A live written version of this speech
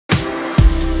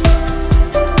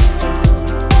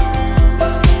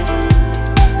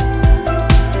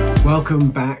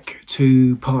Welcome back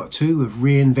to part 2 of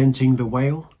Reinventing the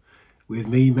Whale with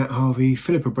me, Matt Harvey,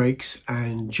 Philippa Brakes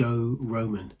and Joe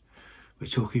Roman. We're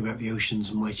talking about the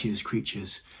ocean's mightiest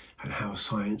creatures and how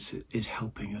science is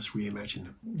helping us reimagine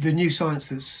them. The new science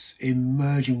that's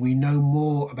emerging, we know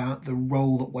more about the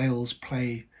role that whales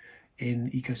play in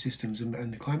ecosystems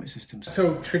and the climate systems.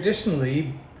 So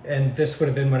traditionally, and this would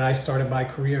have been when I started my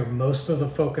career, most of the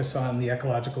focus on the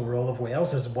ecological role of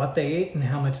whales is what they ate and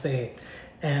how much they ate.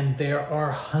 And there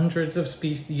are hundreds of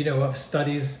species, of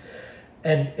studies,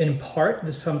 and in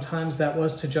part, sometimes that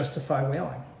was to justify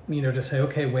whaling. To say,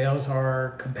 okay, whales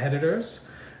are competitors.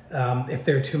 If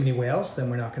there are too many whales, then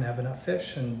we're not going to have enough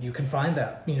fish, and you can find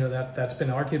that. That's been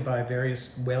argued by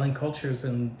various whaling cultures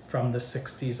and from the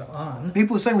 60s on.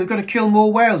 People are saying we've got to kill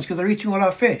more whales because they're eating all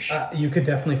our fish. You could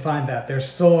definitely find that. There's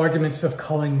still arguments of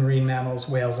culling marine mammals,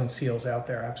 whales and seals out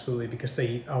there, absolutely, because they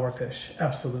eat our fish,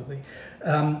 absolutely.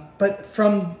 But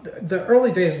from the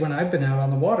early days when I've been out on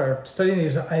the water studying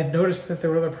these, I had noticed that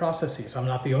there were other processes. I'm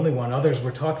not the only one. Others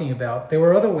were talking about there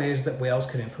were other ways that whales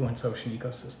could influence ocean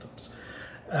ecosystems.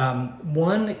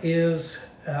 One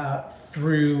is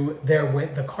through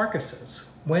the carcasses.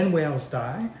 When whales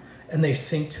die and they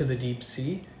sink to the deep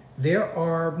sea, there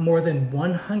are more than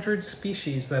 100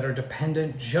 species that are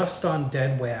dependent just on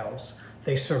dead whales.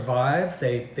 They survive,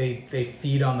 they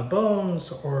feed on the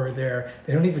bones, or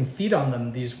they don't even feed on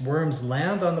them. These worms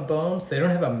land on the bones. They don't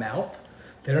have a mouth.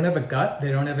 They don't have a gut.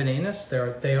 They don't have an anus.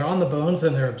 They are on the bones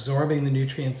and they're absorbing the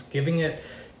nutrients, giving it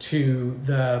to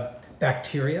the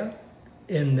bacteria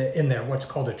in their what's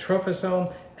called a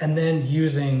trophosome, and then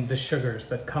using the sugars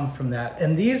that come from that.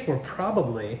 And these were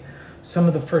probably some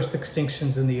of the first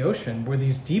extinctions in the ocean, were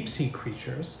these deep sea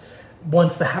creatures.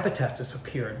 Once the habitat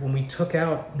disappeared, when we took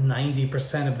out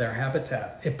 90% of their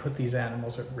habitat, it put these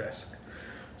animals at risk.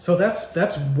 So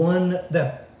that's one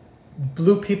that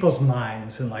blew people's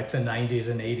minds in like the 90s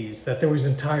and 80s, that there was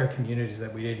entire communities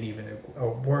that we didn't even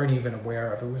or weren't even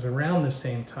aware of. It was around the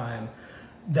same time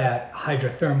that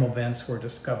hydrothermal vents were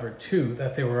discovered too,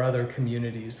 that there were other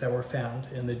communities that were found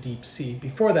in the deep sea.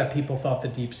 Before that, people thought the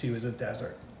deep sea was a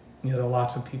desert.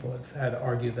 Lots of people have had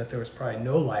argued that there was probably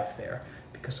no life there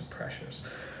because of pressures.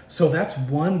 So that's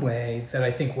one way that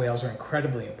I think whales are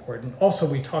incredibly important. Also,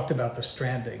 we talked about the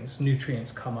strandings.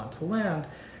 Nutrients come onto land.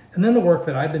 And then the work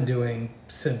that I've been doing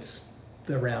since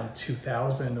around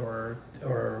 2000 or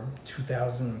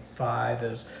 2005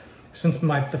 is, since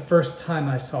the first time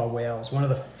I saw whales, one of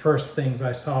the first things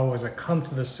I saw was it come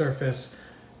to the surface,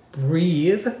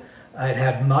 breathe. It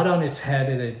had mud on its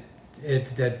head.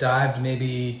 It had dived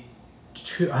maybe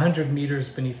 200 meters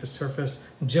beneath the surface.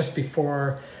 Just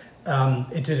before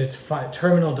it did its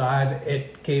terminal dive,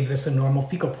 it gave this a normal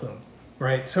fecal plume,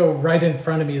 right? So right in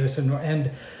front of me,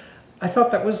 and I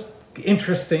thought that was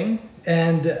interesting.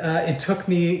 And it took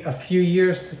me a few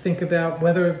years to think about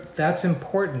whether that's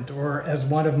important, or as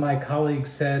one of my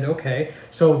colleagues said, okay,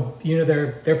 so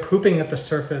they're pooping at the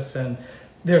surface and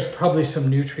there's probably some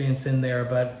nutrients in there,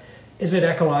 but is it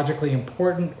ecologically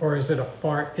important, or is it a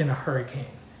fart in a hurricane?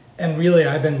 And really,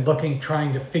 I've been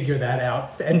trying to figure that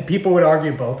out. And people would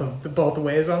argue both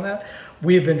ways on that.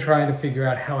 We've been trying to figure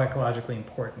out how ecologically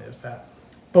important is that.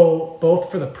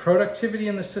 Both for the productivity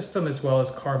in the system, as well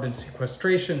as carbon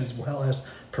sequestration, as well as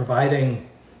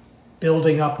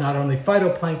building up not only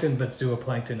phytoplankton, but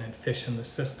zooplankton and fish in the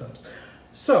systems.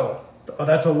 So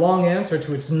that's a long answer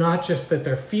to, it's not just that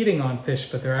they're feeding on fish,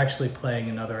 but they're actually playing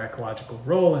another ecological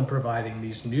role in providing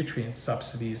these nutrient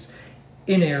subsidies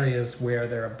in areas where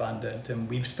they're abundant. And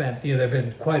we've spent, there have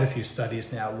been quite a few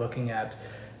studies now looking at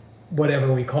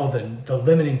whatever we call the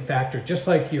limiting factor. Just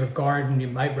like your garden, you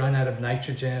might run out of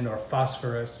nitrogen or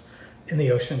phosphorus. In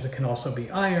the oceans, it can also be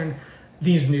iron.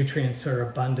 These nutrients are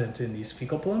abundant in these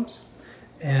fecal plumes,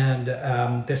 and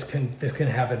this can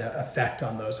have an effect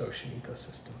on those ocean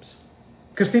ecosystems.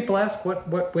 Because people ask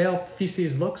what whale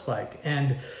feces looks like,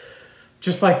 and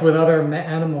just like with other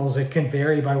animals, it can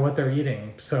vary by what they're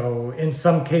eating. So in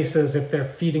some cases, if they're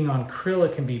feeding on krill,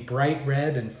 it can be bright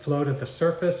red and float at the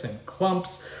surface in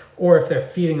clumps. Or if they're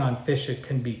feeding on fish, it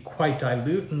can be quite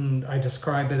dilute, and I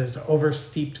describe it as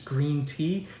oversteeped green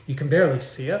tea. You can barely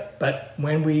see it, but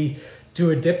when we do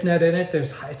a dip net in it, there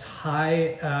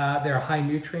are high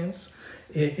nutrients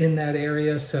in that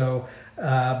area. So,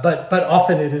 but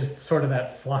often it is sort of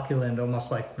that flocculent,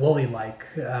 almost like woolly-like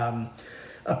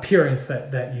appearance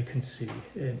that you can see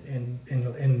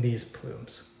in these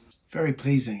plumes. Very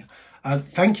pleasing.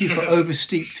 Thank you for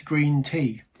oversteeped green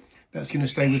tea. That's going to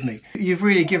stay with me. You've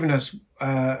really given us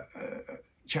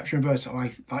chapter and verse,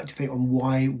 I like to think, on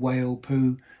why whale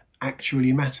poo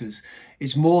actually matters.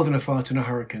 It's more than a fart and a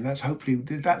hurricane. That's hopefully,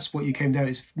 that's what you came down.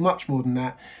 It's much more than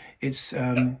that. It's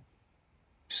the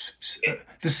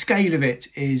scale of it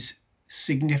is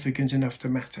significant enough to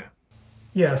matter.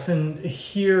 Yes, and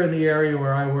here in the area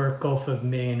where I work, Gulf of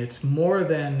Maine, it's more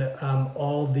than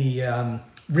all the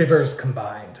rivers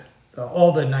combined.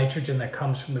 All the nitrogen that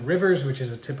comes from the rivers, which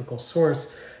is a typical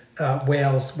source,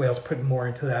 whales put more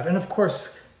into that. And of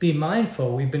course, be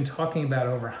mindful, we've been talking about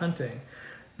overhunting,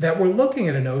 that we're looking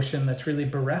at an ocean that's really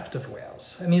bereft of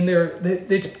whales. I mean,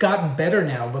 it's gotten better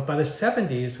now, but by the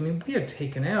 70s, I mean, we had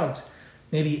taken out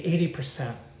maybe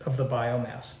 80% of the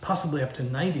biomass, possibly up to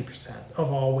 90%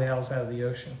 of all whales out of the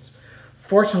oceans.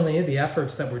 Fortunately, the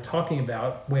efforts that we're talking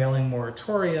about, whaling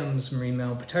moratoriums, Marine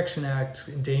Mammal Protection Act,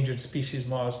 endangered species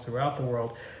laws throughout the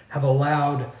world, have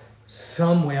allowed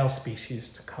some whale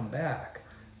species to come back.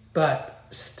 But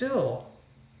still,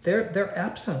 they're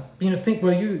absent. You know, think,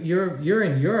 well, you're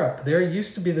in Europe. There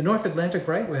used to be the North Atlantic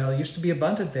right whale used to be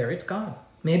abundant there. It's gone.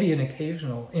 Maybe an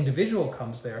occasional individual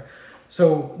comes there.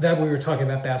 So that we were talking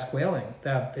about Basque whaling,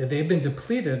 that they've been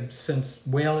depleted since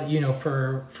whale, you know,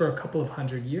 for a couple of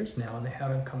hundred years now, and they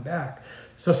haven't come back.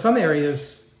 So some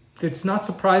areas, it's not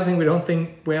surprising we don't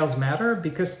think whales matter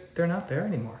because they're not there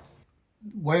anymore.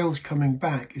 Whales coming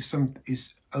back is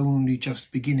only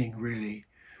just beginning, really.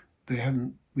 We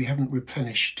haven't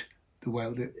replenished the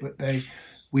whale, but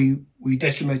we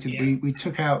decimated. Yeah. We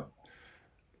took out,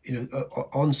 you know,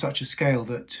 on such a scale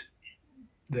that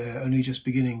they're only just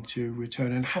beginning to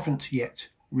return and haven't yet,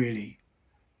 really.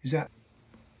 Is that?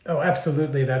 Oh,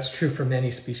 absolutely. That's true for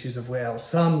many species of whales.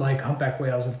 Some, like humpback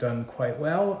whales, have done quite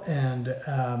well, and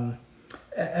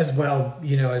as well,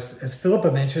 you know, as Philippa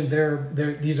mentioned,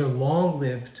 these are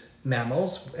long-lived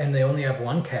mammals, and they only have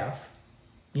one calf,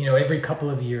 you know, every couple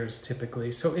of years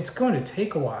typically. So it's going to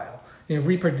take a while. You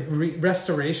know,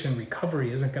 restoration,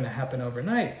 recovery isn't going to happen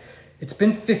overnight. It's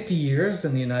been 50 years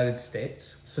in the United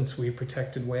States since we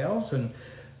protected whales, and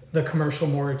the commercial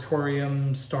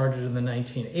moratorium started in the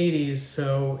 1980s,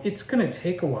 so it's going to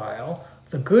take a while.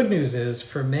 The good news is,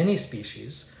 for many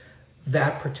species,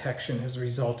 that protection has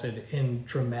resulted in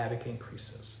dramatic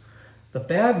increases. The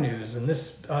bad news, and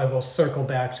this I will circle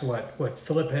back to what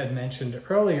Philip had mentioned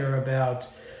earlier about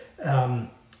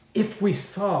if we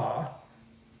saw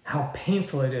how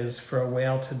painful it is for a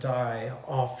whale to die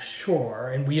offshore,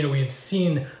 and we had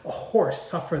seen a horse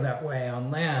suffer that way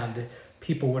on land,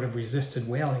 people would have resisted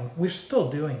whaling. We're still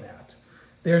doing that.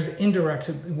 There's indirect,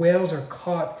 whales are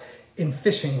caught in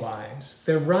fishing lines.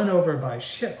 They're run over by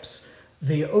ships.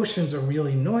 The oceans are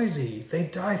really noisy. They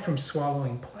die from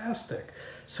swallowing plastic.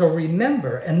 So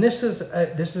remember, and this is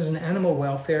an animal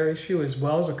welfare issue as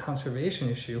well as a conservation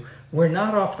issue. We're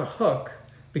not off the hook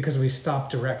because we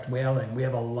stopped direct whaling. We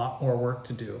have a lot more work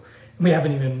to do. And we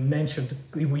haven't even mentioned,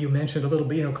 you mentioned a little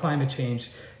bit, you know, climate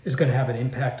change is going to have an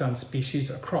impact on species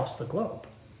across the globe.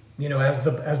 You know, as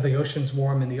the oceans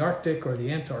warm in the Arctic or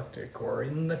the Antarctic or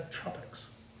in the tropics.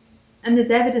 And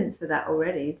there's evidence for that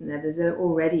already, isn't there? There's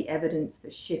already evidence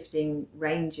for shifting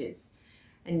ranges.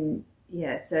 And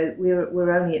yeah, so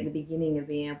we're only at the beginning of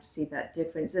being able to see that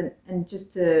difference. And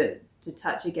just to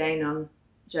touch again on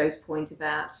Joe's point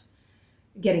about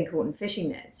getting caught in fishing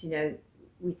nets, you know,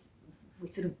 we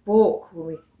sort of balk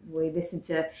when we listen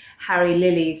to Harry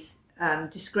Lilly's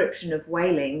description of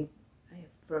whaling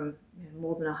from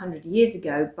more than 100 years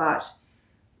ago, but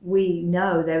we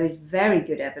know there is very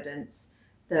good evidence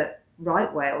that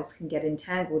right whales can get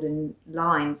entangled in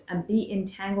lines and be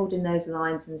entangled in those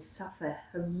lines and suffer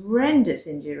horrendous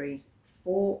injuries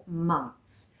for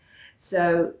months.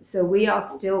 So we are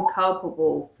still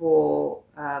culpable for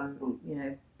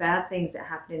bad things that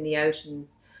happen in the ocean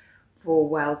for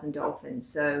whales and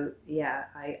dolphins. So yeah,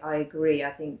 I agree.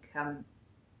 I think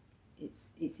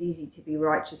it's easy to be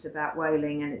righteous about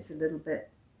whaling, and it's a little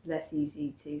bit less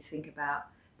easy to think about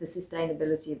the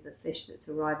sustainability of the fish that's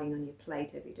arriving on your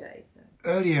plate every day. So.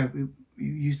 Earlier, you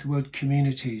used the word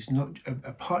communities, not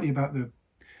partly about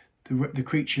the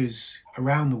creatures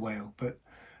around the whale, but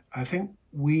I think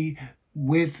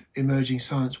with emerging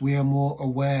science, we are more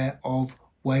aware of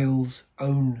whales'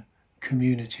 own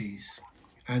communities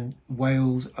and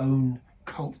whales' own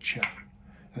culture.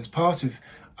 As part of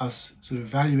us sort of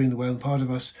valuing the whale, and part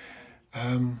of us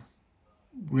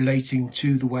relating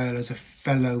to the whale as a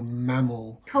fellow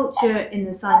mammal. Culture in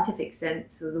the scientific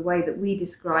sense, or the way that we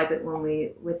describe it when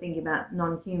we're thinking about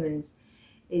non-humans,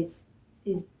 is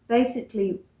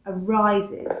basically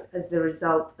arises as the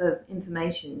result of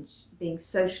information being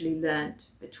socially learnt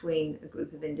between a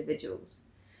group of individuals.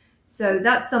 So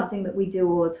that's something that we do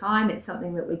all the time. It's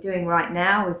something that we're doing right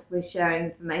now, is we're sharing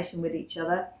information with each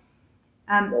other.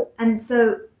 And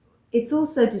so it's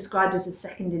also described as a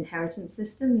second inheritance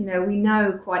system. You know, we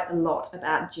know quite a lot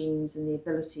about genes and the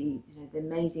ability, you know, the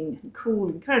amazing and cool,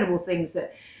 incredible things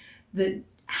that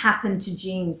happen to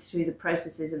genes through the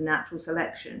processes of natural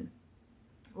selection.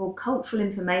 Well, cultural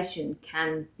information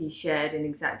can be shared in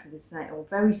exactly the same or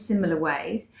very similar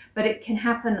ways, but it can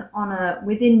happen on a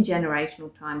within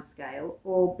generational time scale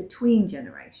or between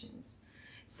generations.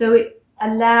 So it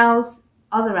allows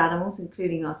other animals,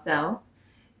 including ourselves,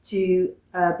 to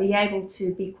be able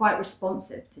to be quite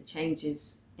responsive to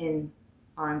changes in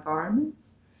our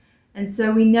environments. And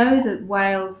so we know that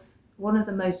whales, one of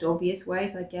the most obvious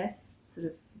ways, I guess, sort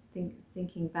of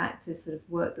thinking back to sort of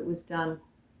work that was done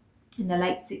in the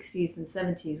late 60s and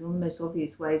 70s, one of the most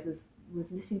obvious ways was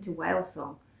listening to whale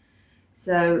song.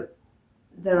 So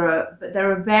there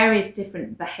are various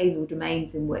different behavioural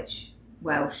domains in which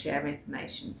whales share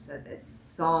information. So there's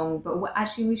song, but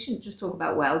actually we shouldn't just talk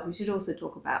about whales, we should also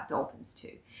talk about dolphins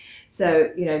too.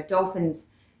 So, you know,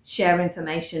 dolphins share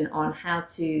information on how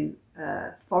to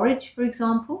forage, for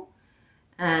example,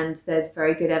 and there's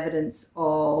very good evidence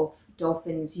of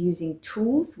dolphins using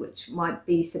tools, which might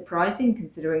be surprising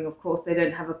considering, of course, they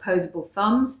don't have opposable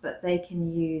thumbs, but they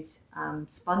can use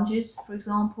sponges, for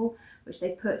example, which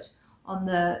they put on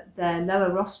their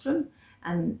lower rostrum,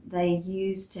 and they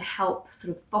use to help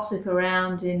sort of fossick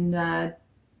around in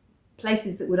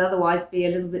places that would otherwise be a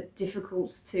little bit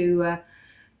difficult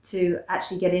to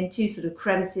actually get into, sort of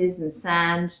crevices and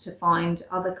sand, to find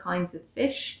other kinds of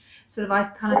fish. Sort of, I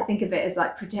kind of think of it as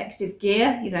like protective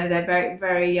gear. You know, they're very,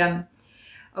 very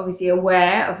obviously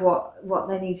aware of what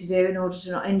they need to do in order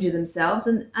to not injure themselves.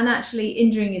 And actually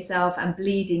injuring yourself and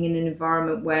bleeding in an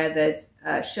environment where there's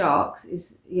sharks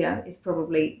is, you know, is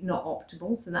probably not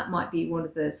optimal. So that might be one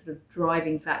of the sort of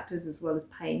driving factors as well as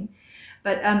pain.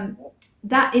 But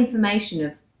that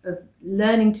information of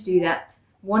learning to do that,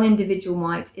 one individual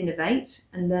might innovate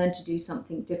and learn to do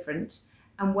something different,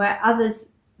 and where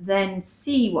others then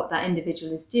see what that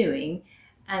individual is doing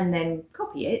and then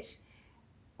copy it,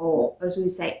 or as we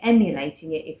say,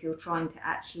 emulating it if you're trying to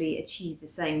actually achieve the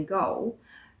same goal.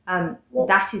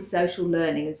 That is social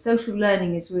learning, and social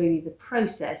learning is really the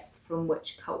process from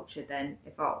which culture then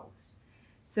evolves.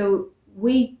 So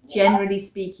we, generally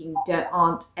speaking,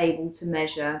 aren't able to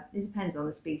measure, it depends on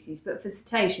the species, but for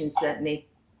cetaceans certainly,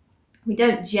 we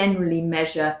don't generally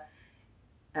measure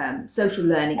social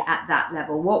learning at that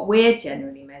level. What we're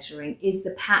generally measuring is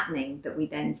the patterning that we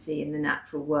then see in the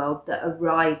natural world that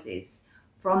arises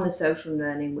from the social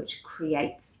learning which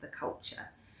creates the culture.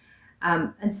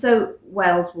 And so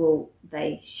whales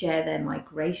they share their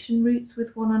migration routes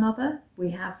with one another. We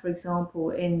have, for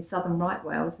example, in southern right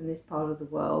whales in this part of the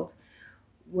world,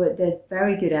 where there's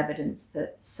very good evidence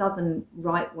that southern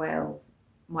right whale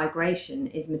migration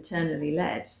is maternally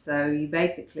led. So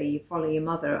you follow your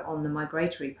mother on the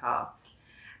migratory paths,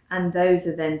 and those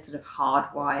are then sort of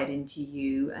hardwired into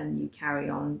you, and you carry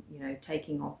on, you know,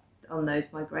 taking off on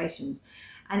those migrations.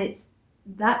 And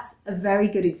that's a very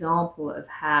good example of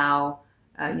how,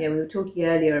 you know, we were talking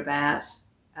earlier about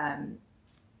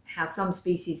how some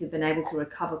species have been able to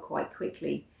recover quite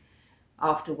quickly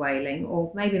after whaling,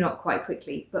 or maybe not quite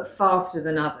quickly, but faster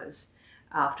than others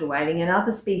after whaling, and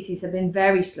other species have been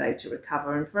very slow to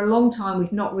recover. And for a long time,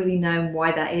 we've not really known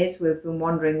why that is. We've been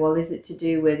wondering, well, is it to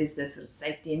do with, is there sort of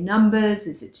safety in numbers?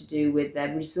 Is it to do with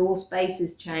their resource base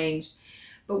has changed?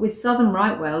 But with southern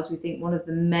right whales, we think one of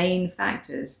the main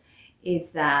factors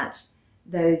is that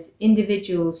those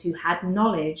individuals who had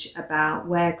knowledge about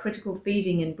where critical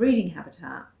feeding and breeding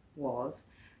habitat was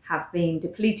have been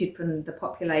depleted from the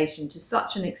population to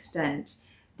such an extent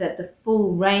that the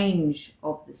full range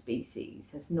of the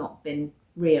species has not been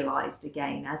realised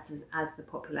again as the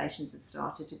populations have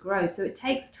started to grow. So it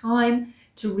takes time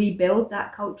to rebuild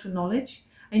that cultural knowledge.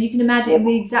 And you can imagine it would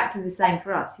be exactly the same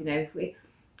for us. You know,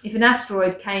 if an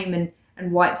asteroid came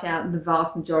and wiped out the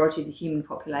vast majority of the human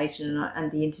population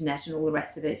and the internet and all the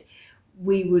rest of it,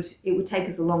 it would take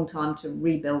us a long time to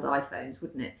rebuild iPhones,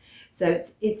 wouldn't it? So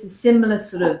it's a similar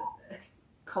sort of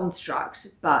construct,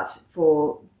 but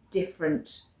for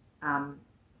different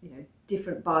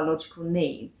different biological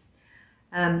needs.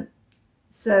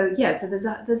 So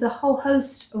there's a whole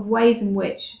host of ways in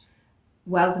which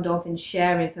whales and dolphins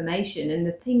share information. And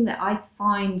the thing that I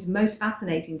find most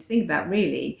fascinating to think about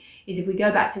really is if we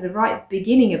go back to the right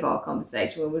beginning of our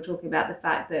conversation, where we're talking about the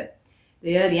fact that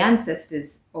the early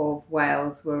ancestors of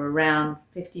whales were around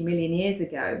 50 million years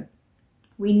ago.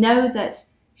 We know that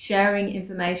sharing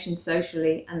information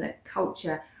socially and that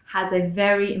culture has a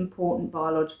very important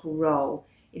biological role.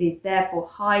 It is therefore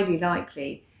highly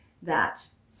likely that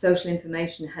social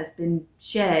information has been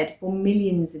shared for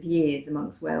millions of years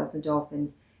amongst whales and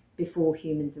dolphins before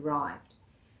humans arrived.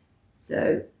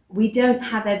 So we don't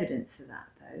have evidence for that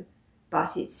though,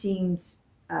 but it seems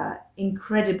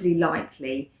incredibly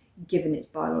likely given its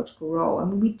biological role. I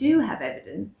mean, we do have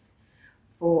evidence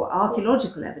for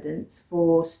archaeological evidence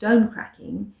for stone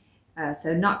cracking,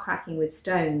 so nut cracking with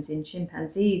stones in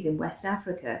chimpanzees in West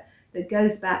Africa that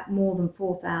goes back more than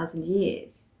 4,000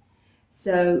 years.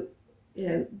 So, you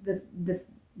know,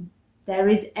 there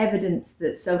is evidence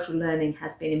that social learning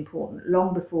has been important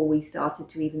long before we started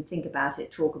to even think about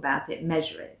it, talk about it,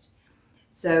 measure it.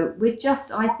 So we're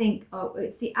just, I think,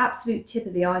 it's the absolute tip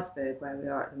of the iceberg where we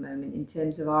are at the moment in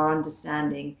terms of our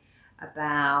understanding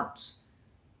about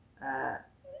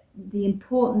the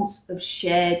importance of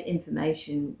shared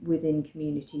information within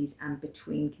communities and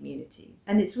between communities.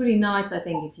 And it's really nice, I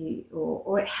think, if you,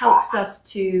 or it helps us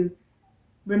to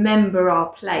remember our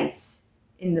place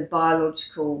in the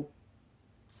biological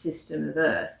system of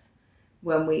Earth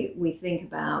when we think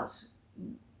about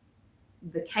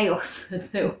the chaos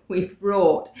that we've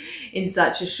wrought in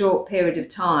such a short period of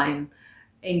time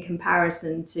in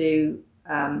comparison to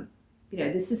you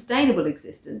know, the sustainable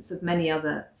existence of many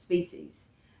other species.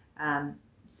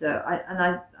 So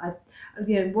I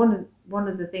you know, one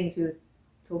of the things we were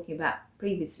talking about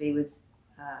previously was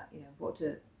you know, what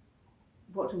do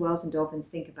whales and dolphins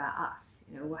think about us?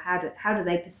 You know, well, how do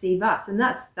they perceive us? And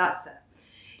that's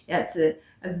a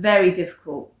very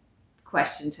difficult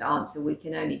question to answer. We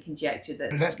can only conjecture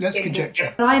that. Let's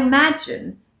conjecture. But I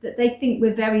imagine that they think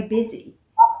we're very busy.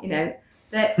 You know,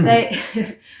 that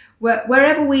they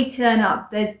wherever we turn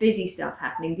up, there's busy stuff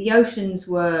happening. The oceans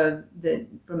were,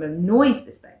 from a noise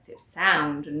perspective,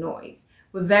 sound and noise,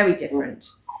 were very different.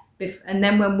 And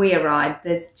then when we arrived,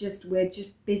 we're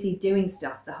just busy doing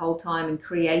stuff the whole time and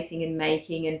creating and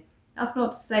making. And that's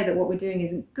not to say that what we're doing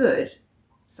isn't good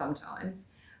sometimes,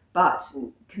 but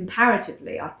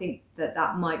comparatively, I think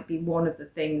that might be one of the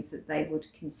things that they would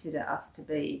consider us to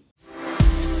be.